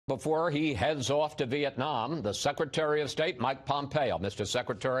before he heads off to Vietnam, the Secretary of State, Mike Pompeo. Mr.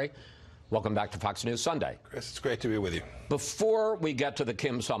 Secretary, welcome back to Fox News Sunday. Chris, it's great to be with you. Before we get to the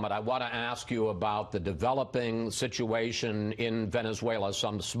Kim summit, I want to ask you about the developing situation in Venezuela.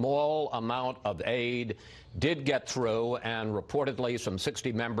 Some small amount of aid did get through, and reportedly some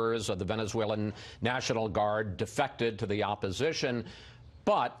 60 members of the Venezuelan National Guard defected to the opposition.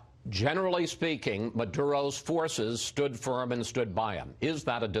 But generally speaking, Maduro's forces stood firm and stood by him. Is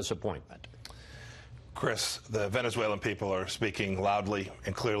that a disappointment? Chris, the Venezuelan people are speaking loudly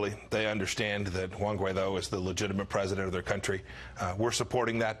and clearly. They understand that Juan Guaido is the legitimate president of their country. We're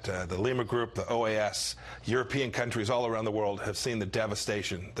supporting that. The Lima Group, the OAS, European countries all around the world have seen the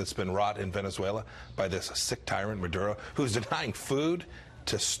devastation that's been wrought in Venezuela by this sick tyrant, Maduro, who's denying food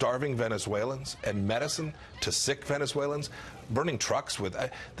to starving Venezuelans and medicine to sick Venezuelans, burning trucks with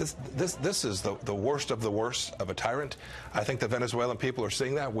this is the worst of the worst of a tyrant. I think the Venezuelan people are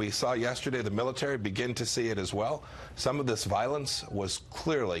seeing that. We saw yesterday the military begin to see it as well. Some of this violence was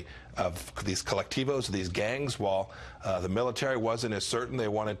clearly of these colectivos, these gangs, while the military wasn't as certain they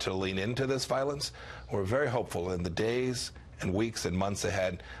wanted to lean into this violence. We're very hopeful in the days and weeks and months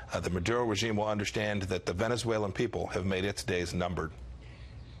ahead, the Maduro regime will understand that the Venezuelan people have made its days numbered.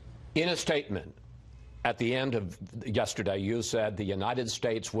 In a statement at the end of yesterday, you said the United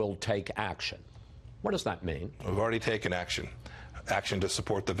States will take action. What does that mean? We've already taken action to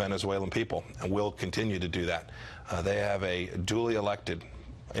support the Venezuelan people, and we'll continue to do that. They have a duly elected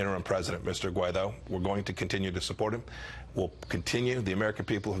interim president, Mr. Guaido. We're going to continue to support him. We'll continue. The American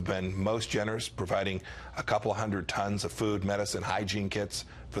people have been most generous, providing a couple 100 tons of food, medicine, hygiene kits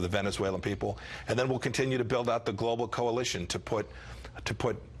for the Venezuelan people. And then we'll continue to build out the global coalition to put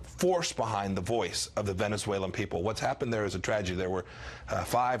force behind the voice of the Venezuelan people. What's happened there is a tragedy. There were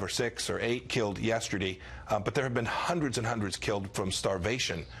 5 or 6 or 8 killed yesterday, but there have been hundreds and hundreds killed from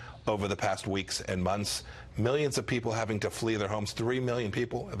starvation over the past weeks and months. Millions of people having to flee their homes. 3 million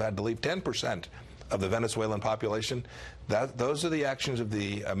people have had to leave. 10% of the Venezuelan population. Those are the actions of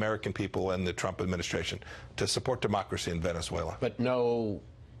the American people and the Trump administration to support democracy in Venezuela. But no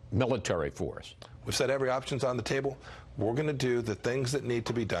military force. We've said every option's on the table. We're going to do the things that need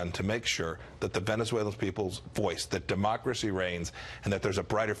to be done to make sure that the Venezuelan people's voice, that democracy reigns, and that there's a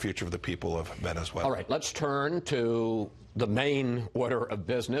brighter future for the people of Venezuela. All right, let's turn to the main order of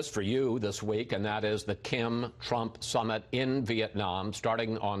business for you this week, and that is the Kim-Trump summit in Vietnam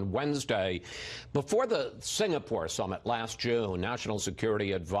starting on Wednesday. Before the Singapore summit last June, National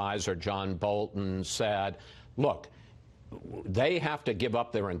Security Advisor John Bolton said, look, they have to give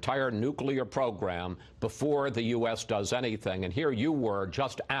up their entire nuclear program before the U.S. does anything. And here you were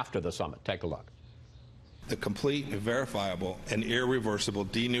just after the summit. Take a look. The complete, verifiable, and irreversible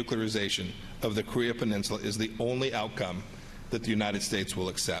denuclearization of the Korea Peninsula is the only outcome that the United States will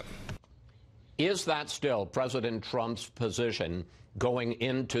accept. Is that still President Trump's position going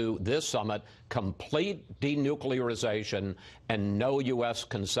into this summit, complete denuclearization and no U.S.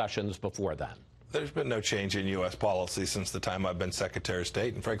 concessions before then? There's been no change in U.S. policy since the time I've been Secretary of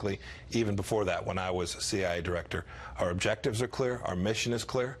State, and frankly, even before that, when I was CIA Director. Our objectives are clear. Our mission is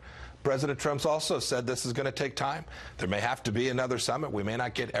clear. President Trump's also said this is going to take time. There may have to be another summit. We may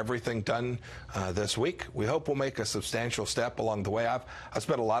not get everything done this week. We hope we'll make a substantial step along the way. I've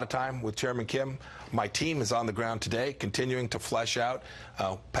spent a lot of time with Chairman Kim. My team is on the ground today, continuing to flesh out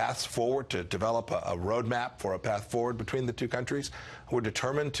paths forward, to develop a roadmap for a path forward between the two countries. We're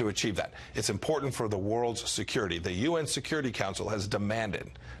determined to achieve that. It's important for the world's security. The UN Security Council has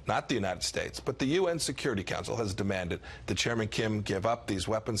demanded, not the United States, but the UN Security Council has demanded that Chairman Kim give up these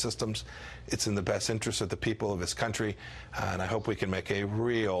weapon systems. It's in the best interest of the people of his country, and I hope we can make a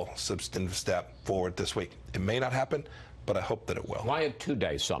real substantive step forward this week. It may not happen, but I hope that it will. Why a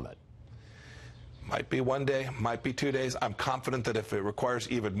 2-day summit? Might be 1 day, might be 2 days. I'm confident that if it requires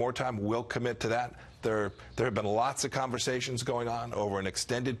even more time, we'll commit to that. There have been lots of conversations going on over an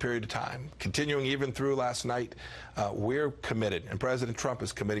extended period of time, continuing even through last night. We're committed, and President Trump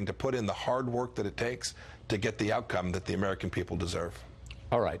is committing to put in the hard work that it takes to get the outcome that the American people deserve.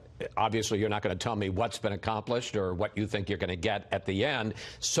 All right. Obviously, you're not going to tell me what's been accomplished or what you think you're going to get at the end.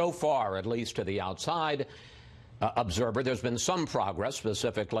 So far, at least to the outside observer, there's been some progress.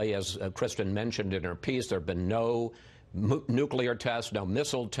 Specifically, as Kristen mentioned in her piece, there have been no nuclear tests, no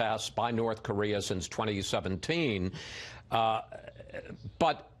missile tests by North Korea since 2017.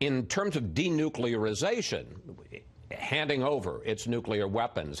 But in terms of denuclearization, handing over its nuclear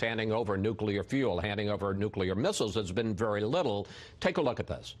weapons, handing over nuclear fuel, handing over nuclear missiles, has been very little. Take a look at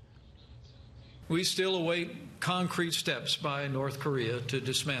this. We still await concrete steps by North Korea to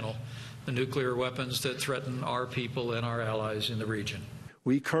dismantle the nuclear weapons that threaten our people and our allies in the region.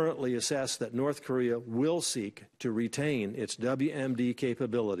 we currently assess that North Korea will seek to retain its WMD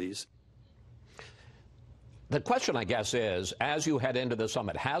capabilities. The question, I guess, is, as you head into the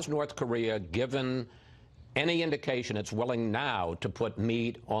summit, has North Korea given any indication it's willing now to put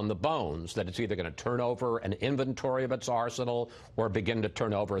meat on the bones, that it's either going to turn over an inventory of its arsenal or begin to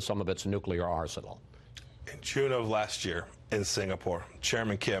turn over some of its nuclear arsenal? In June of last year in Singapore,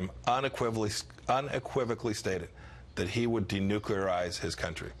 Chairman Kim unequivocally stated that he would denuclearize his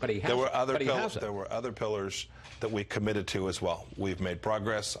country. But he hasn't. There were other pillars that we committed to as well. We've made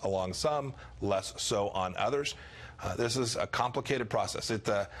progress along some, less so on others. This is a complicated process.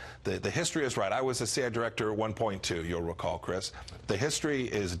 The history is right. I was a CIA director at 1.2, you'll recall, Chris. The history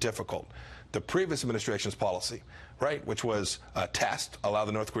is difficult. The previous administration's policy, right, which was test, allow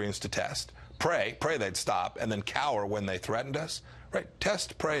the North Koreans to test, pray they'd stop, and then cower when they threatened us, right?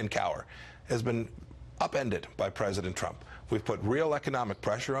 Test, pray, and cower has been upended by President Trump. We've put real economic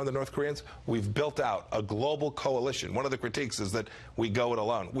pressure on the North Koreans. We've built out a global coalition. One of the critiques is that we go it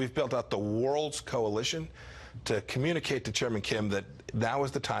alone. We've built out the world's coalition to communicate to Chairman Kim that now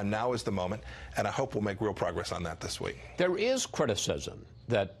is the time, now is the moment, and I hope we'll make real progress on that this week. There is criticism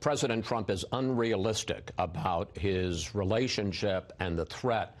that President Trump is unrealistic about his relationship and the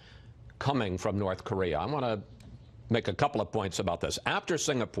threat coming from North Korea. I want to make a couple of points about this. After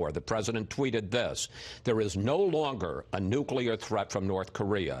Singapore, the president tweeted this: there is no longer a nuclear threat from North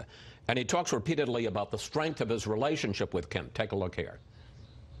Korea. And he talks repeatedly about the strength of his relationship with Kim. Take a look here.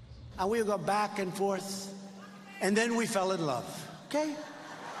 And we go back and forth, and then we fell in love, okay?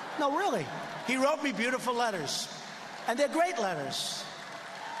 No, really. He wrote me beautiful letters, and they're great letters.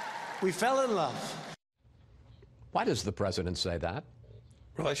 We fell in love. Why does the president say that?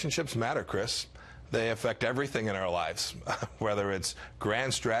 Relationships matter, Chris. They affect everything in our lives, whether it's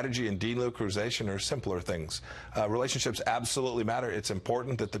grand strategy and denuclearization or simpler things. Relationships absolutely matter. It's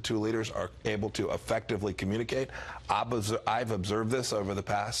important that the two leaders are able to effectively communicate. I've observed this over the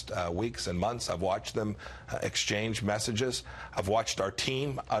past weeks and months. I've watched them exchange messages. I've watched our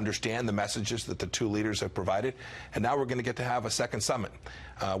team understand the messages that the two leaders have provided. And now we're going to get to have a second summit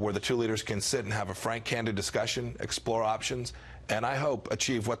where the two leaders can sit and have a frank, candid discussion, explore options, and I hope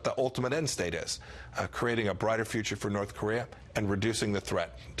achieve what the ultimate end state is, creating a brighter future for North Korea and reducing the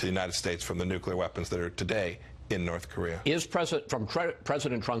threat to the United States from the nuclear weapons that are today in North Korea. From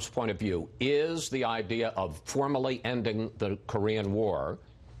President Trump's point of view, is the idea of formally ending the Korean War,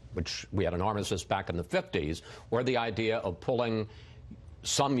 which we had an armistice back in the 50s, or the idea of pulling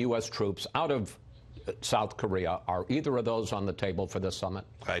some U.S. troops out of South Korea, are either of those on the table for this summit?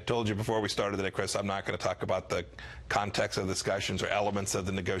 I told you before we started today, Chris, I'm not going to talk about the context of discussions or elements of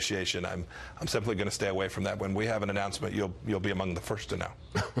the negotiation. I'm simply going to stay away from that. When we have an announcement, you'll be among the first to know.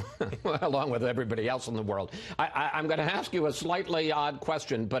 Along with everybody else in the world. I'm going to ask you a slightly odd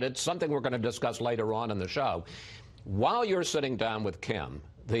question, but it's something we're going to discuss later on in the show. While you're sitting down with Kim,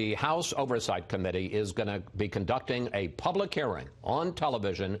 the House Oversight Committee is going to be conducting a public hearing on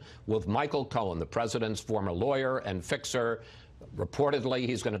television with Michael Cohen, the president's former lawyer and fixer. Reportedly,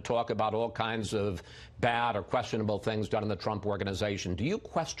 he's going to talk about all kinds of bad or questionable things done in the Trump organization. Do you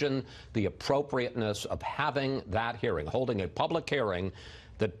question the appropriateness of having that hearing, holding a public hearing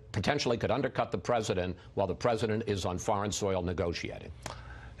that potentially could undercut the president while the president is on foreign soil negotiating?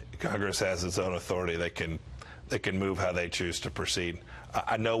 Congress has its own authority. They can move how they choose to proceed.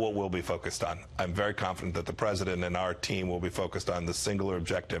 I know what we'll be focused on. I'm very confident that the president and our team will be focused on the singular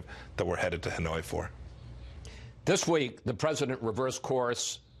objective that we're headed to Hanoi for. This week, the president reversed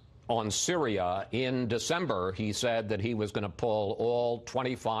course on Syria. In December, he said that he was going to pull all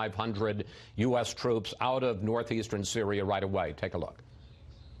 2,500 U.S. troops out of northeastern Syria right away. Take a look.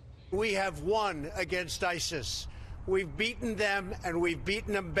 We have won against ISIS. We've beaten them, and we've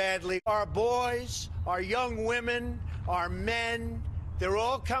beaten them badly. Our boys, our young women, our men, they're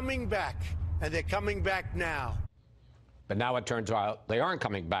all coming back, and they're coming back now. But now it turns out they aren't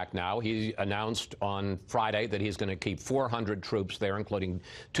coming back now. He announced on Friday that he's going to keep 400 troops there, including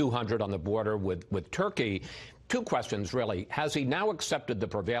 200 on the border with Turkey. Two questions, really. Has he now accepted the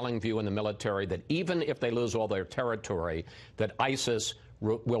prevailing view in the military that even if they lose all their territory, that ISIS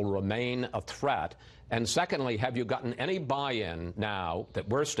will remain a threat? And secondly, have you gotten any buy-in now that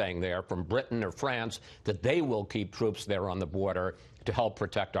we're staying there from Britain or France that they will keep troops there on the border to help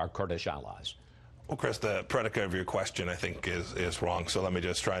protect our Kurdish allies? Well, Chris, the predicate of your question, I think, is wrong. So let me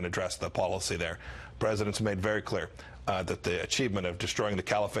just try and address the policy there. The president's made very clear that the achievement of destroying the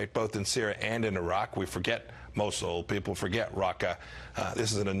caliphate, both in Syria and in Iraq, we forget Mosul, people forget Raqqa.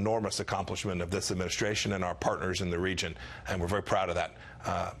 This is an enormous accomplishment of this administration and our partners in the region, and we're very proud of that.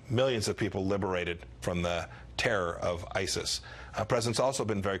 Millions of people liberated from the terror of ISIS. The President's also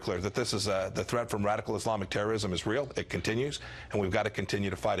been very clear that this is the threat from radical Islamic terrorism is real. It continues, and we've got to continue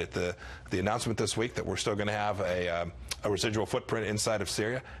to fight it. The announcement this week that we're still going to have a residual footprint inside of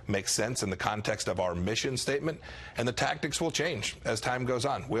Syria makes sense in the context of our mission statement, and the tactics will change as time goes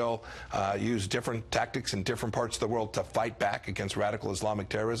on. We'll use different tactics in different parts of the world to fight back against radical Islamic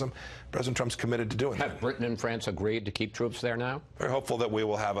terrorism. President Trump's committed to doing that. Have Britain and France agreed to keep troops there now? Very hopeful that we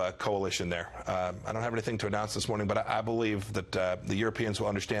will have a coalition there. I don't have anything to announce this morning, but I believe that the Europeans will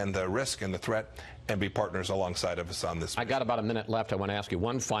understand the risk and the threat and be partners alongside of us on this. I got about a minute left. I want to ask you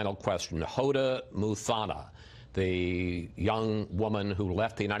one final question. Hoda Muthana, the young woman who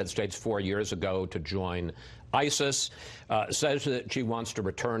left the United States 4 years ago to join ISIS, says that she wants to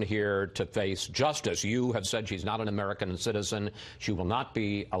return here to face justice. You have said she's not an American citizen. She will not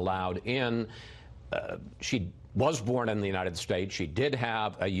be allowed in. She was born in the United States. She did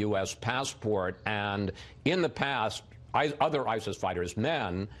have a U.S. passport. And in the past, other ISIS fighters,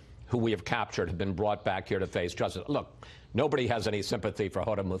 men who we have captured, have been brought back here to face justice. Look, nobody has any sympathy for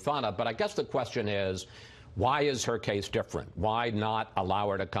Hoda Muthana, but I guess the question is, why is her case different? Why not allow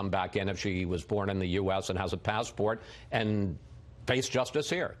her to come back in if she was born in the U.S. and has a passport and face justice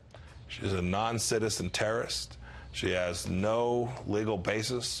here? She's a non-citizen terrorist. She has no legal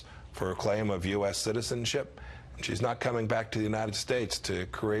basis for a claim of U.S. citizenship. She's not coming back to the United States to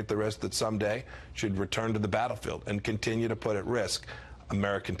create the risk that someday she'd return to the battlefield and continue to put at risk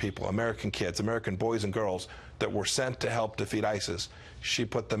American people, American kids, American boys and girls that were sent to help defeat ISIS. She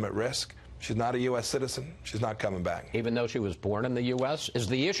put them at risk. She's not a U.S. citizen. She's not coming back. Even though she was born in the U.S.? Is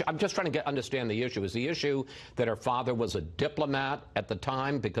the issue, I'm just trying to understand the issue. Is the issue that her father was a diplomat at the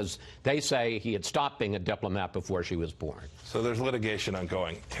time? Because they say he had stopped being a diplomat before she was born. So there's litigation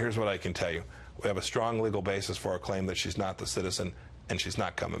ongoing. Here's what I can tell you. We have a strong legal basis for our claim that she's not the citizen and she's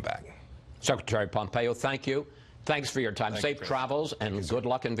not coming back. Secretary Pompeo, thank you. Thanks for your time. Safe travels and good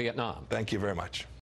luck in Vietnam. Thank you very much.